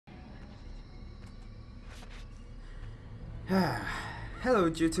Hello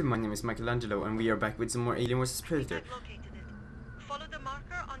YouTube, my name is Michelangelo and we are back with some more Alien vs Predator. I've located it. Follow the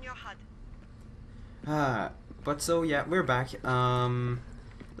marker on your HUD. But so yeah, we're back.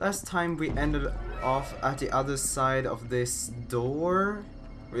 Last time we ended off at the other side of this door.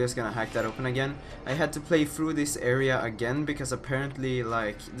 We're just gonna hack that open again. I had to play through this area again because apparently,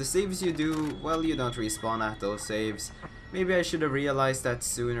 like, the saves you do, well, you don't respawn at those saves. Maybe I should have realized that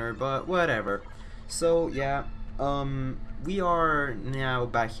sooner, but whatever. So yeah, we are now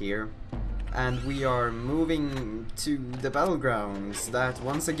back here. And we are moving to the battlegrounds that,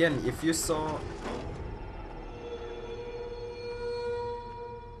 once again, if you saw...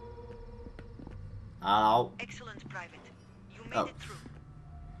 Ow. Excellent, Private. You made it through.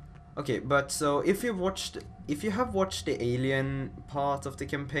 Okay, but so if you have watched the Alien part of the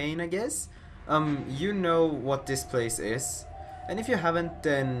campaign, I guess, you know what this place is. And if you haven't,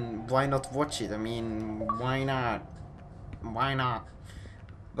 then why not watch it? I mean, why not? Why not?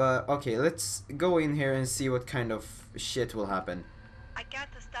 But okay, let's go in here and see what kind of shit will happen. I can't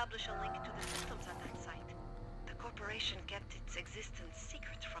establish a link to the systems at that site. The corporation kept its existence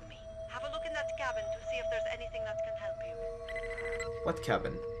secret from me. Have a look in that cabin to see if there's anything that can help you. What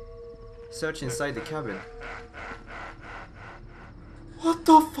cabin? Search inside the cabin. What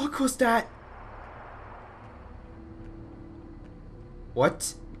the fuck was that?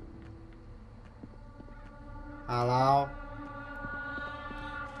 What? Hello?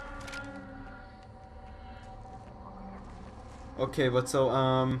 Okay, but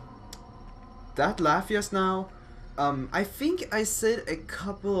so, that laugh just now, I think I said a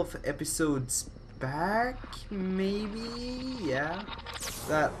couple of episodes back, maybe, yeah,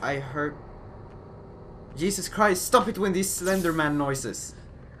 that I heard... Jesus Christ, stop it with these Slenderman noises!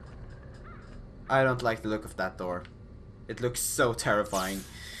 I don't like the look of that door. It looks so terrifying.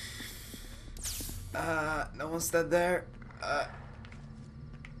 No one's dead there.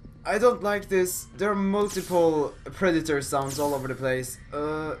 I don't like this. There are multiple predator sounds all over the place.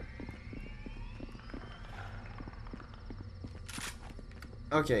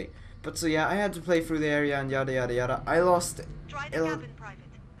 Okay, but so yeah, I had to play through the area and yada yada yada. I lost... Try the cabin,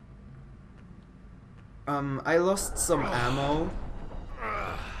 Private. I lost some ammo.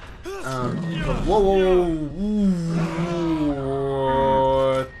 Whoa,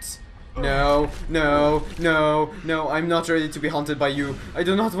 what? No, no, no, no, I'm not ready to be haunted by you. I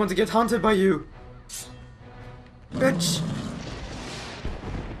do not want to get haunted by you. Bitch.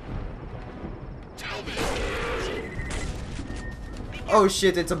 Oh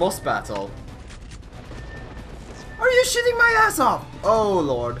shit, it's a boss battle. Are you shitting my ass off? Oh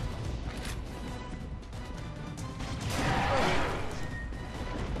lord.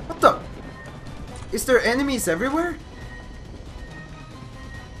 What the? Is there enemies everywhere?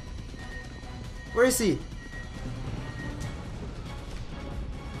 Where is he?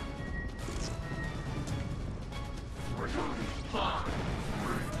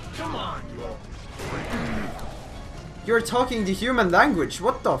 Come on. You're talking the human language.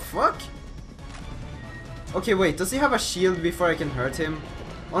 What the fuck? Okay, wait. Does he have a shield before I can hurt him?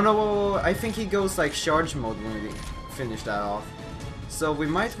 Oh no, whoa, whoa, I think he goes like charge mode when we finish that off. So we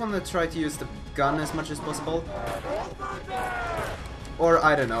might want to try to use the gun as much as possible. Or,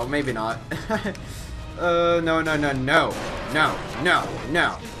 I don't know, maybe not. No, no, no, no. No, no,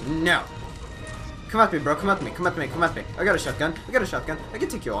 no, no. Come at me, bro, come at me, come at me, come at me. I got a shotgun, I got a shotgun. I can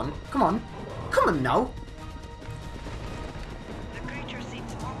take you on. Come on. Come on now. The creature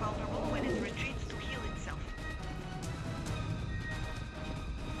seems more vulnerable when it retreats to heal itself.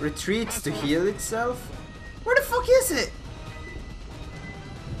 Retreats to heal itself? Where the fuck is it?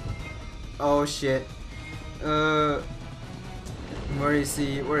 Oh shit. Where is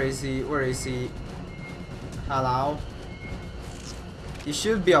he? Where is he? Where is he? Hello? He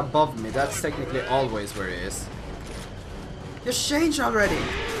should be above me. That's technically always where he is. Just change already!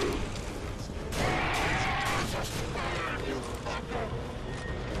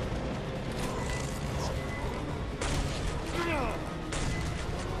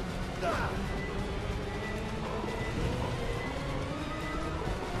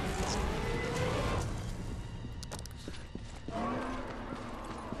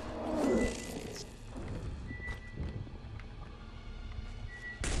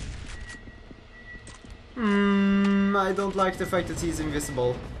 I don't like the fact that he's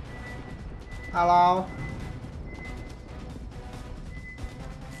invisible. Hello?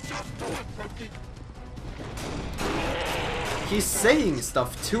 He's saying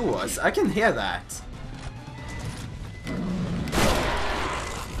stuff to us. I can hear that.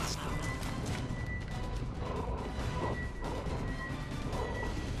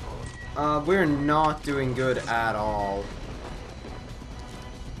 We're not doing good at all.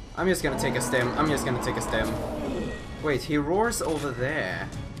 I'm just gonna take a stem. I'm just gonna take a stem. Wait, he roars over there.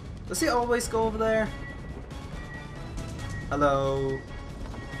 Does he always go over there? Hello?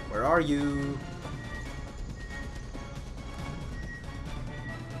 Where are you?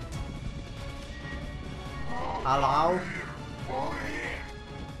 Hello?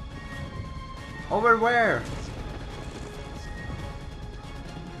 Over where?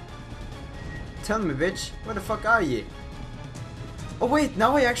 Tell me, bitch. Where the fuck are ye? Oh wait,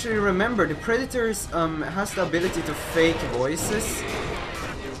 now I actually remember. The Predators has the ability to fake voices.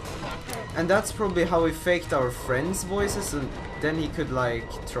 And that's probably how we faked our friends' voices, and then he could like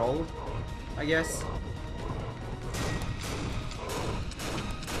troll, I guess.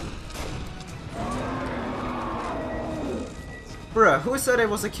 Bruh, who said it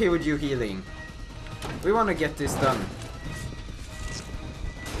was okay with you healing? We wanna get this done.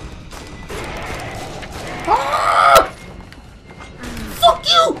 Ah! Fuck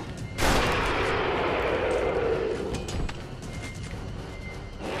you!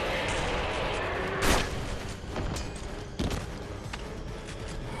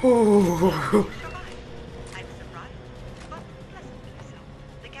 Oh. I'm surprised, but pleasantly so.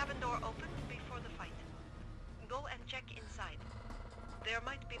 The cabin door opened before the fight. Go and check inside. There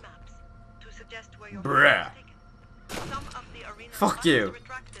might be maps to suggest where your Bruh. was taken. Some of the arena Fuck you.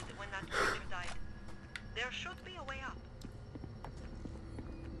 retracted when that creature died. There should be a way up.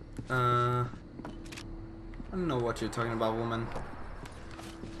 I don't know what you're talking about, woman.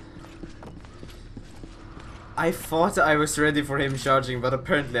 I thought I was ready for him charging, but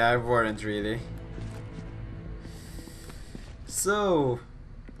apparently I weren't really. So,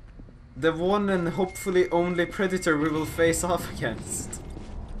 the one and hopefully only Predator we will face off against.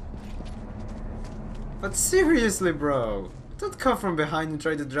 But seriously, bro, don't come from behind and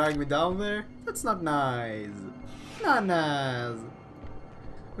try to drag me down there. That's not nice. Not nice.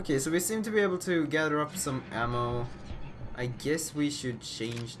 Okay, so we seem to be able to gather up some ammo. I guess we should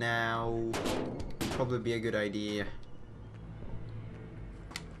change now. Probably be a good idea.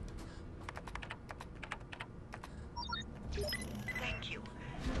 Thank you.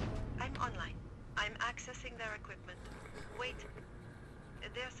 I'm online. I'm accessing their equipment. Wait.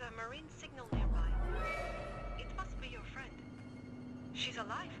 There's a marine signal nearby. It must be your friend. She's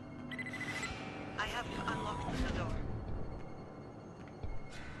alive. I have unlocked the door.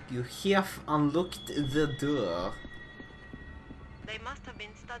 You have unlocked the door. They must have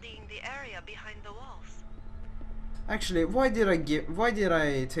been studying the area behind the walls. Actually, why did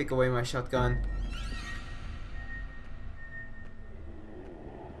I take away my shotgun?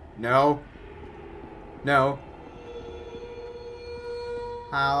 No. No.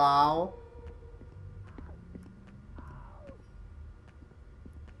 Hello?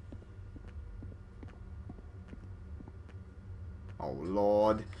 Oh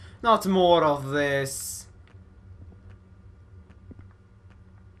Lord. Not more of this.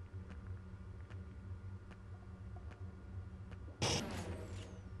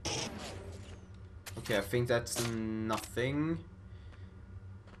 Okay, I think that's nothing.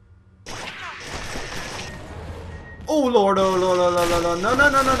 Oh Lord, oh Lord, oh Lord, oh Lord. No, no,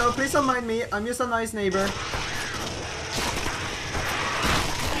 no, no, no, please don't mind me. I'm just a nice neighbor.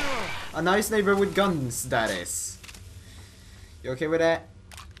 A nice neighbor with guns, that is. You okay with that?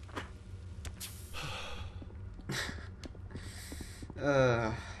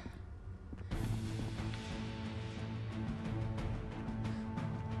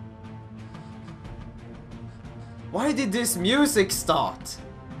 Why did this music start?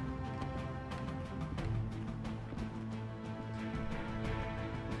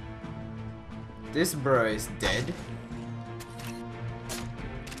 This bro is dead.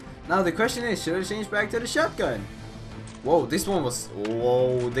 Now the question is, should I change back to the shotgun? Whoa, this one was...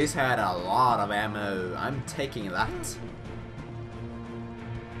 Whoa, this had a lot of ammo. I'm taking that.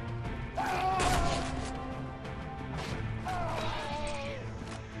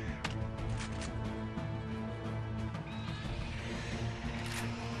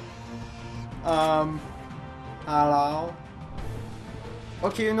 Hello?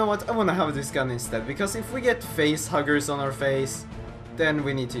 Okay, you know what? I wanna have this gun instead, because if we get face huggers on our face, then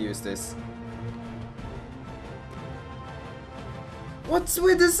we need to use this. What's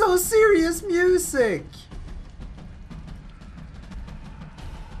with the so serious music?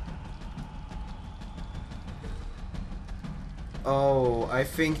 Oh, I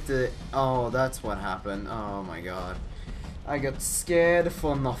think the... Oh, that's what happened. Oh my god. I got scared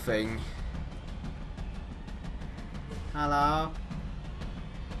for nothing. Hello?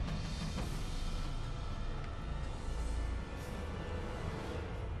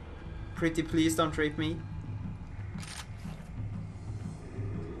 Pretty please don't rape me.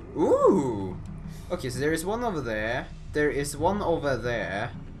 Ooh! Okay, so there is one over there. There is one over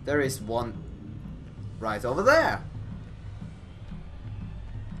there. There is one right over there.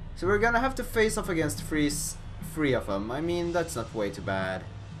 So we're gonna have to face off against three of them. I mean, that's not way too bad.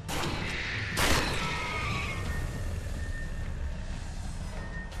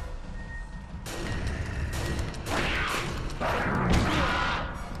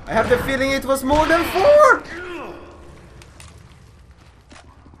 I have the feeling it was more than 4!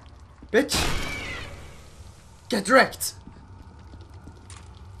 Bitch! Get wrecked!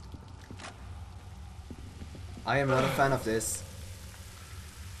 I am not a fan of this.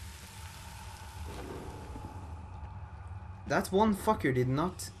 That one fucker did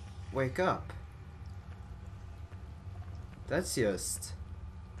not wake up. That's just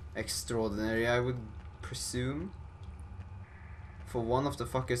extraordinary, I would presume. For one of the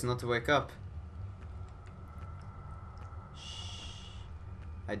fuckers not to wake up. Shh.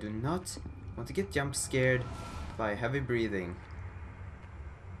 I do not want to get jump scared by heavy breathing.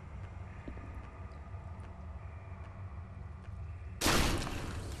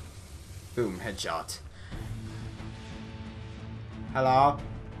 Boom, headshot. Hello?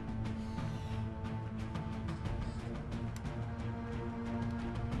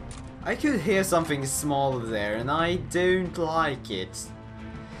 I could hear something small there and I don't like it.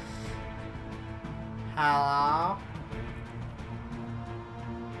 Hello?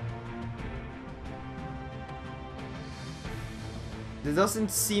 There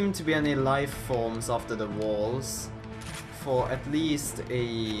doesn't seem to be any life forms after the walls for at least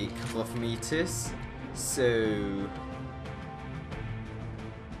a couple of meters, so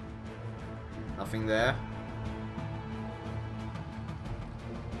nothing there.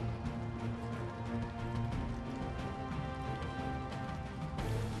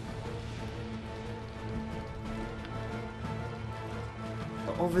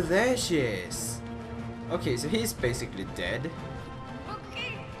 But over there she is. Okay, so he's basically dead.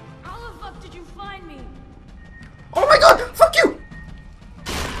 Okay, how the fuck did you find me? Oh my god! Fuck you!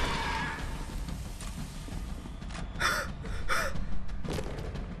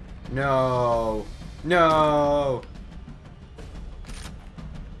 No. No.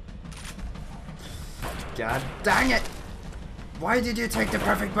 God dang it! Why did you take the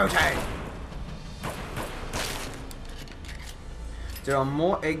perfect bow tie? There are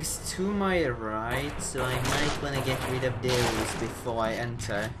more eggs to my right, so I might want to get rid of those before I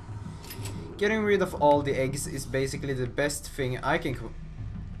enter. Getting rid of all the eggs is basically the best thing I can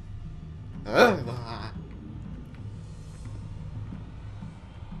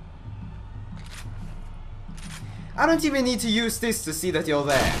I don't even need to use this to see that you're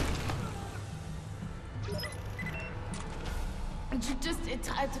there. You just did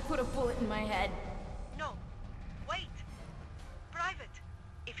time to put a bullet in my head. No. Wait. Private.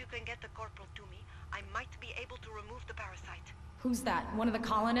 If you can get the corporal to me, I might be able to remove the parasite. Who's that? One of the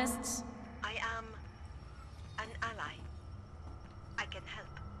colonists? I am an ally. I can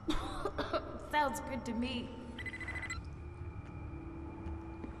help. Sounds good to me.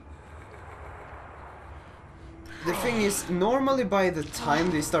 The thing is, normally by the time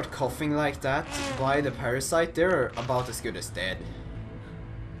they start coughing like that, by the parasite, they're about as good as dead.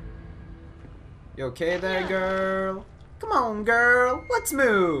 You okay there, girl? Come on, girl, let's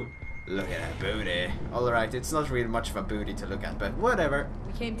move! Look at that booty. Alright, it's not really much of a booty to look at, but whatever.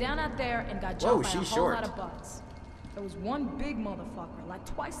 We came down out there and got Whoa, jumped by a she's whole short. lot of bugs. There was one big motherfucker, like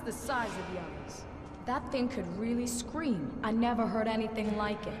twice the size of the others. That thing could really scream. I never heard anything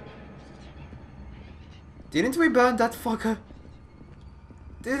like it. Didn't we burn that fucker?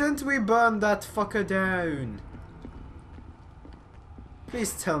 Didn't we burn that fucker down?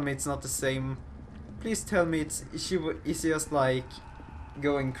 Please tell me it's not the same. Please tell me it's is just like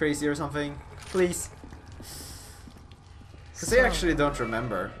going crazy or something. Please. Because I actually don't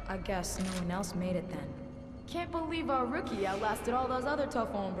remember. I guess no one else made it then. Can't believe our rookie outlasted all those other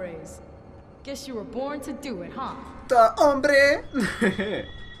tough hombres. Guess you were born to do it, huh? The hombre!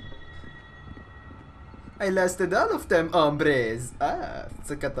 I lasted all of them hombres. Ah,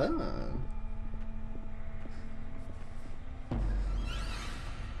 Tsukata.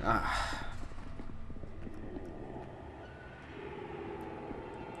 Ah.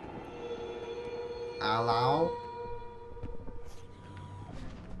 Hello?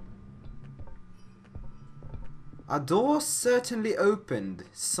 A door certainly opened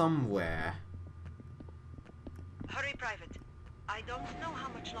somewhere. Hurry, Private. I don't know how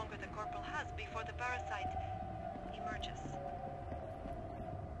much longer the corporal has before the parasite emerges.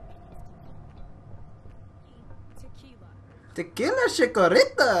 Tequila. Tequila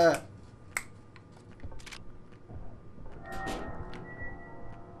Chikorita!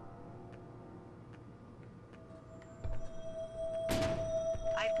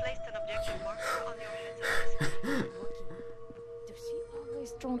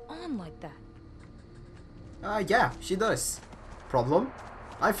 stays thrown on like that? Yeah, she does. Problem?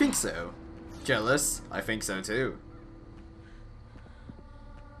 I think so. Jealous? I think so too.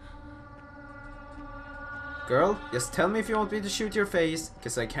 Girl, just tell me if you want me to shoot your face,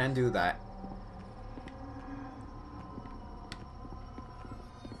 cause I can do that.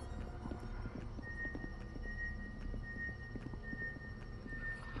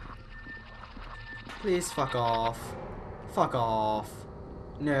 Please fuck off. Fuck off.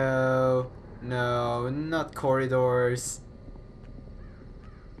 No. No, not corridors.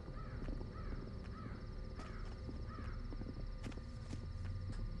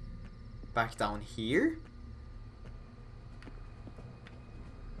 Back down here?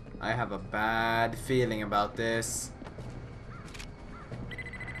 I have a bad feeling about this.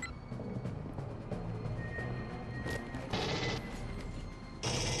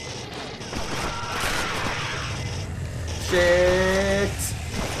 Shit!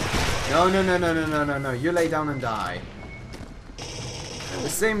 No, no, no, no, no, no, no, no. You lay down and die. The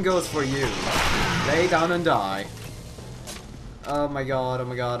same goes for you. Lay down and die. Oh my god, oh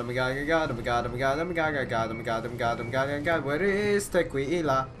my god, oh my god, oh my god, oh my god, oh my god, oh my god, oh my god, oh my god, oh my god, oh my god, oh my god, where is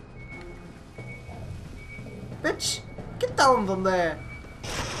Tequila? Bitch! Get down from there!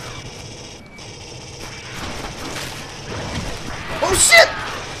 Oh shit!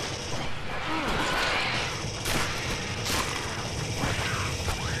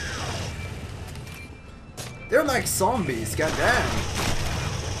 They're like zombies, goddamn!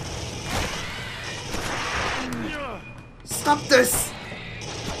 Stop this!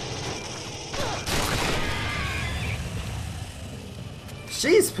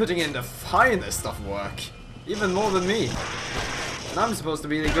 She's putting in the finest of work. Even more than me. And I'm supposed to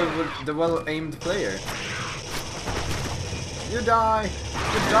be the well-aimed player. You die!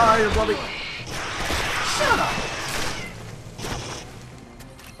 You die, you bloody... Shut up!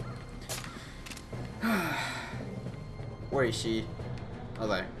 Where is she? Oh,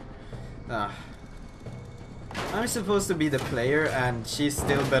 there. Ah. I'm supposed to be the player, and she's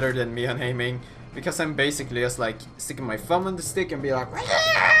still better than me on aiming. Because I'm basically just like sticking my thumb on the stick and be like...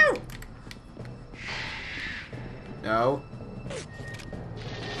 No.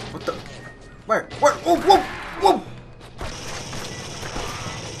 What the? Where? Where? Whoa! Whoa! Whoa!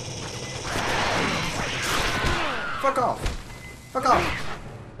 Fuck off! Fuck off!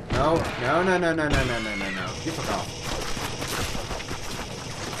 No! No! No! No! No! No! No! No! No! No! You fuck off!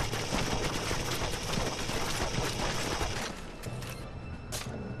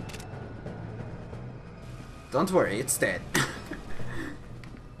 Don't worry, it's dead.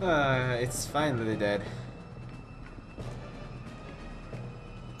 It's finally dead.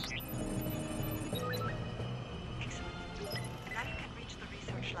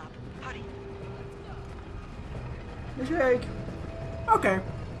 Jake. Okay.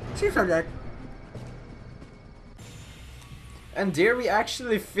 Seems like that. And there we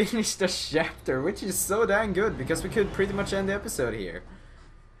actually finished the chapter, which is so dang good because we could pretty much end the episode here.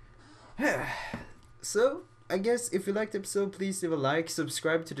 So, I guess if you liked the episode, please leave a like,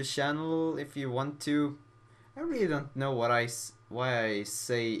 subscribe to the channel if you want to. I really don't know why I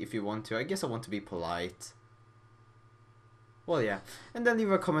say if you want to. I guess I want to be polite. Well, yeah. And then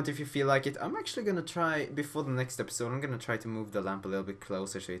leave a comment if you feel like it. I'm actually gonna try, before the next episode, I'm gonna try to move the lamp a little bit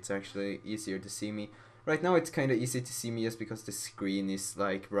closer so it's actually easier to see me. Right now it's kinda easy to see me just because the screen is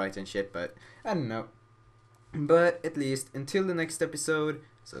like bright and shit, but I don't know. But at least, until the next episode,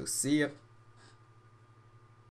 so see ya.